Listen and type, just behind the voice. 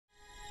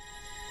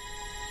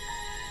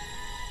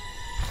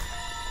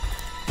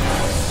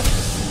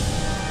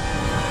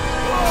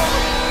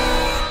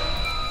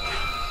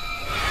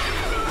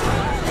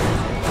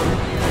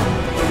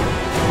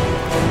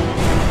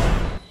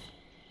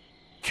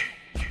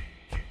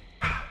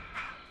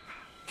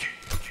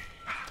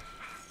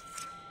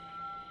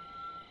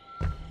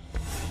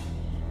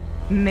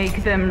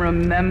Make them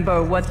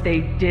remember what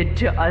they did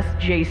to us,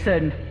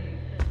 Jason.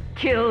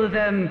 Kill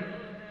them.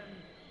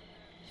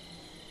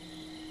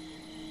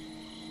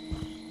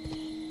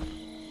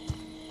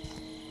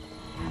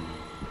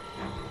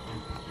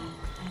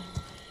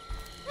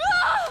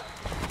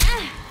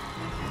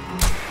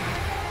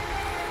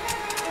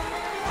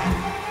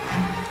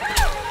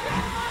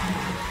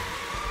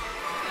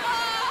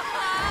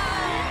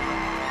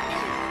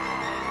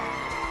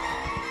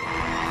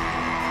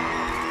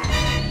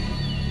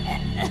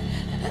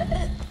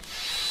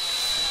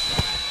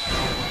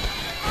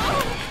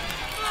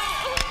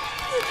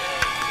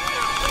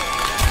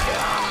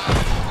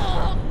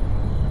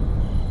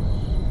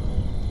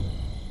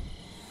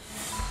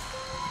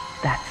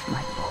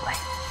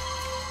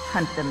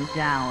 Hunt them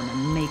down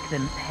and make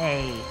them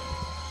pay.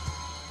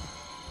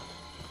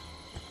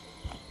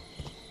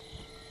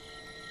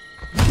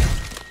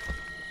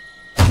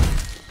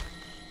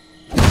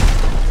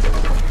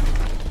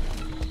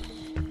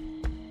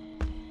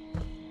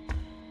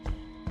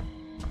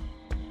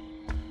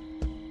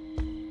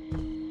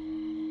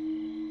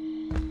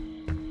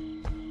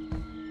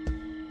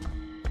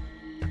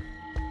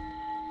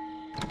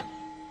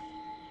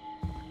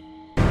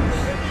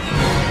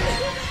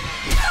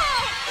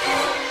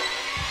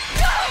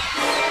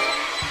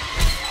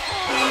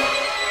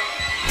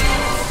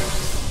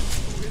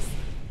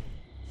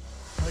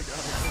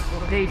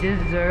 They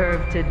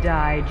deserve to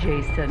die,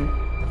 Jason.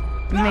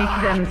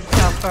 Make them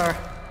suffer.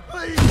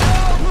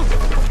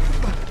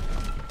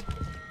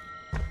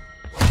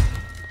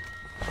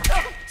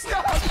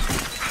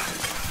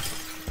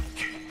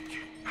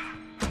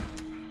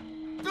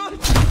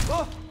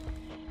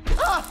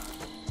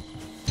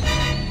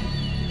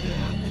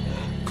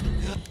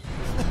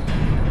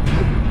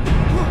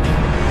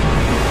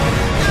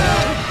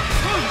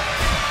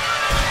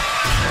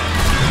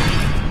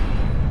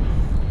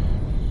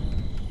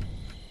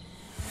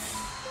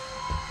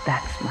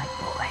 That's my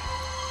boy.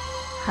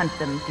 Hunt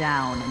them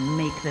down and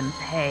make them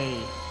pay.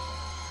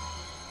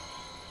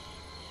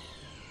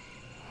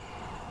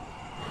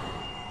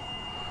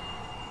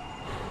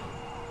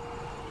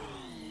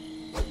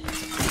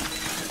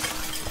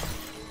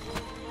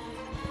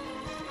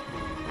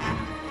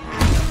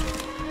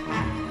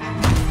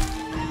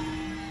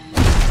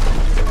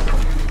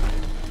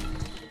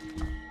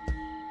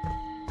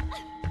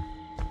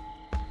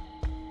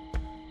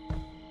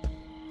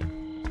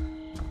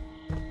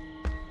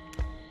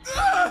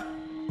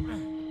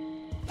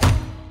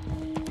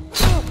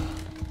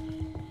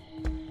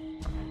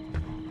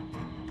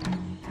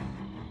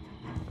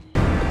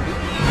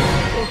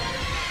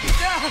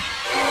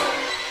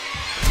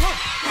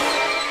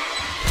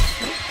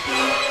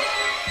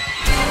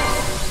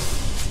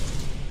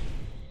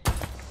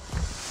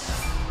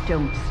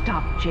 Don't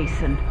stop,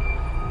 Jason.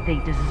 They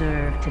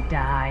deserve to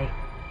die.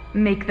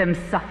 Make them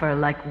suffer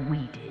like we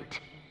did.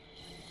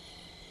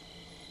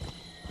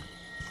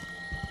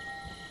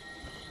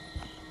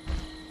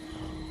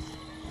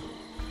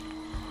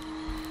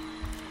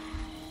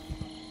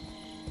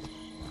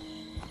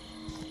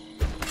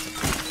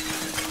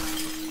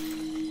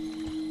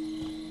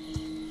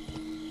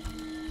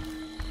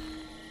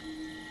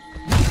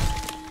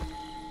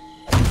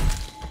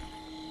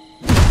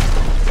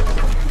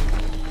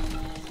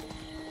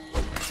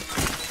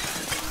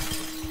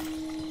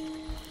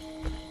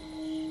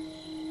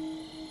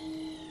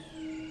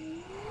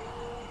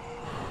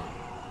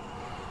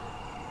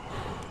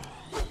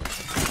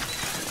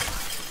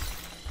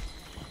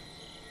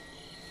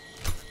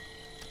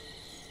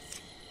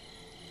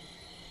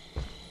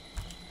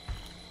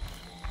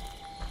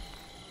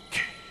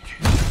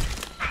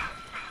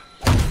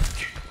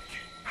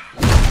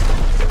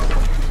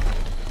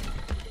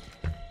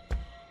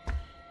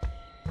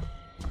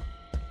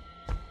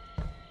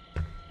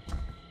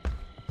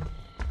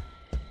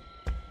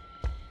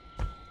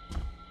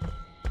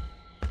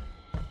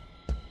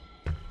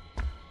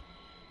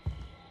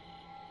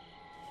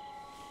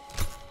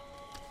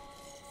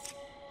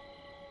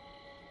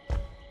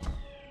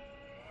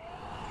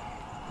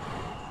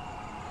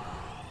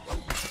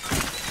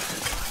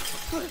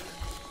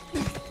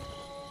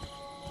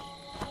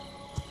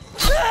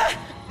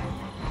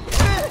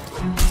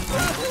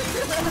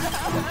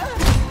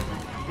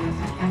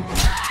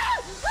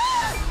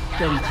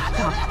 Don't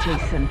stop,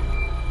 Jason.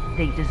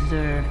 They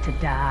deserve to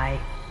die.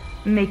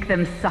 Make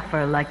them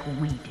suffer like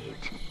we did.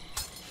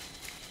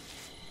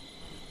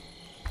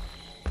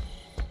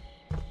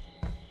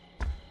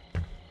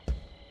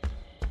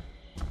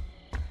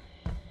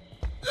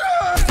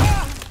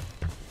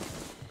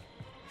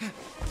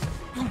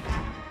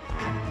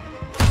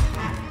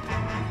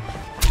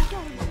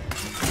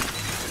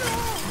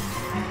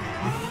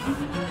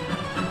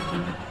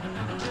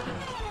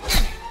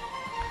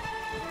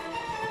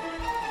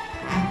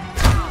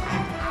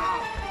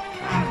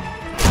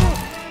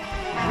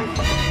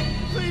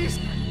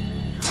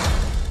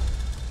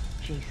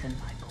 Jason,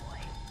 my boy,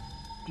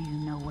 do you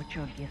know what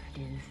your gift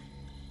is?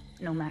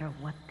 No matter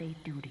what they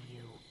do to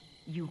you,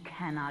 you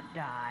cannot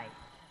die.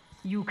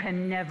 You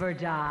can never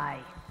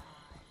die.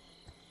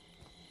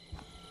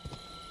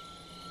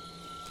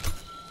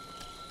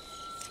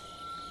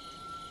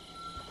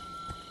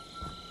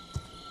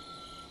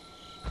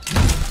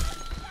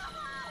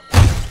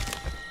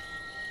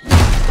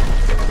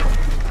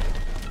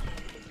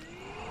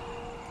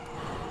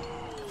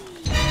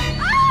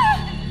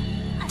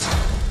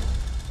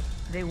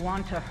 They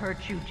want to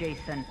hurt you,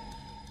 Jason.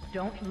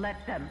 Don't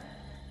let them.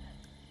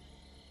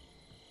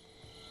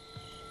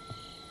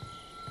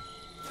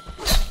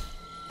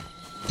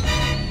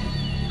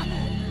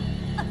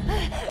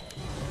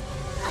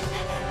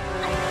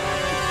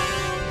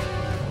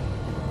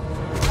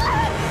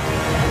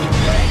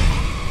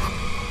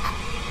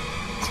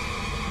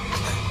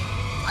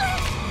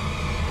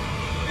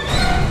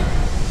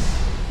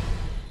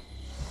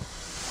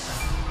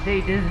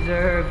 They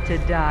deserve to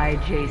die,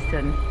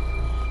 Jason.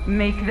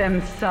 Make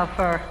them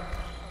suffer.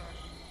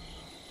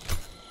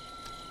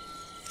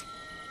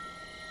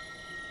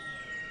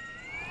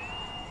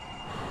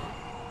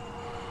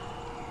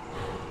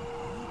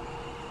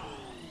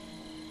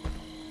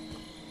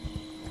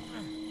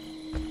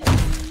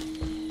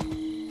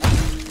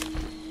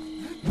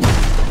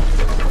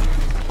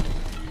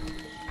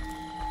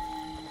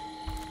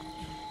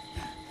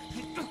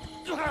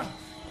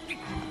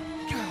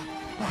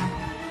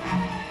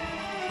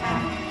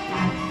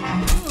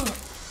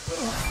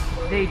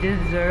 They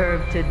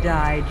deserve to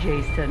die,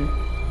 Jason.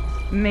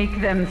 Make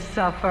them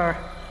suffer.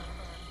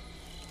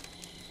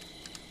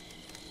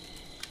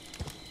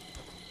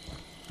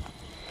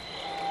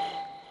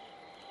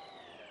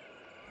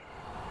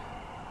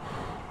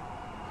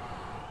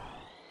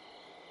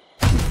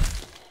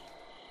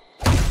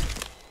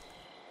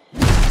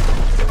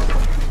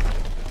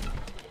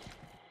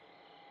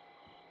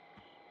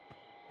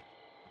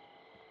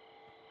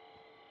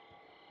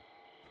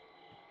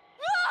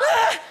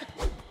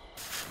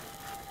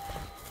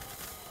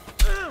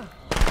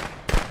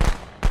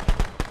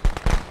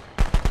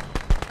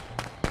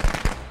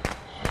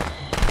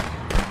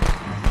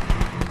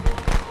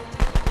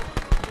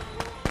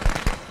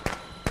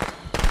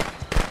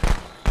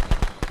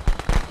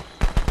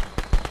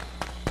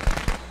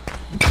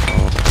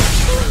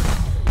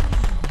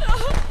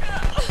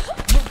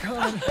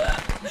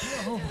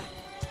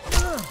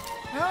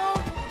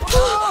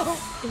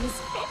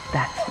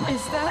 That's my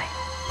boy.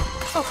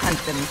 Hunt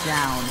them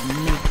down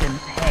and make them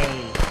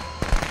pay.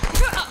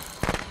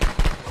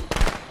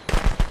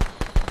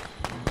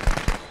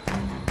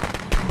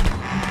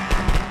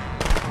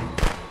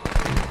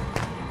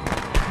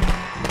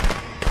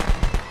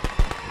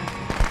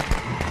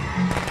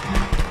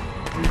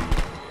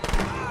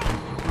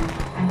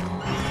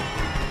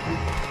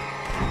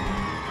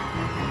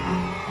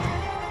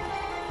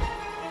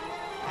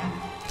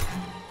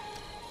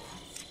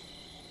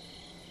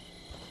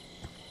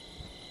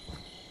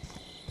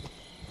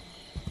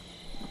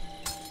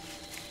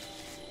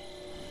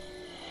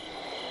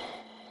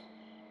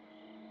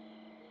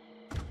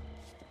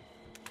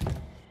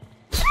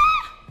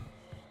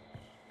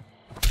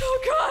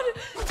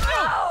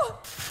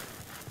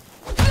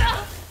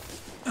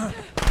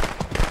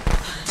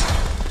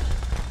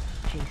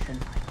 Jason,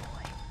 my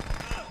boy,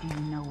 do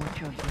you know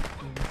what your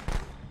gift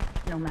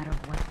is? No matter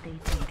what they do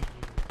to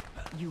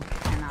you, you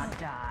cannot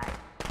die.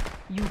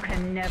 You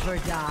can never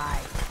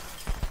die.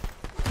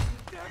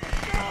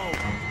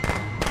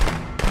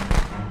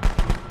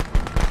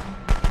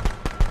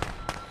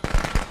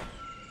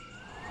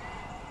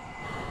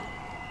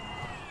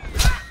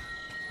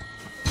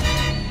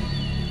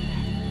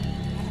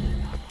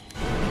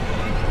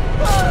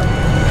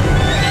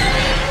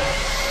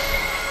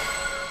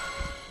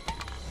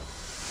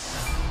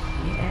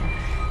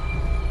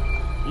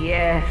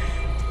 Yes,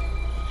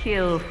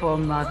 kill for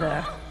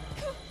Mother.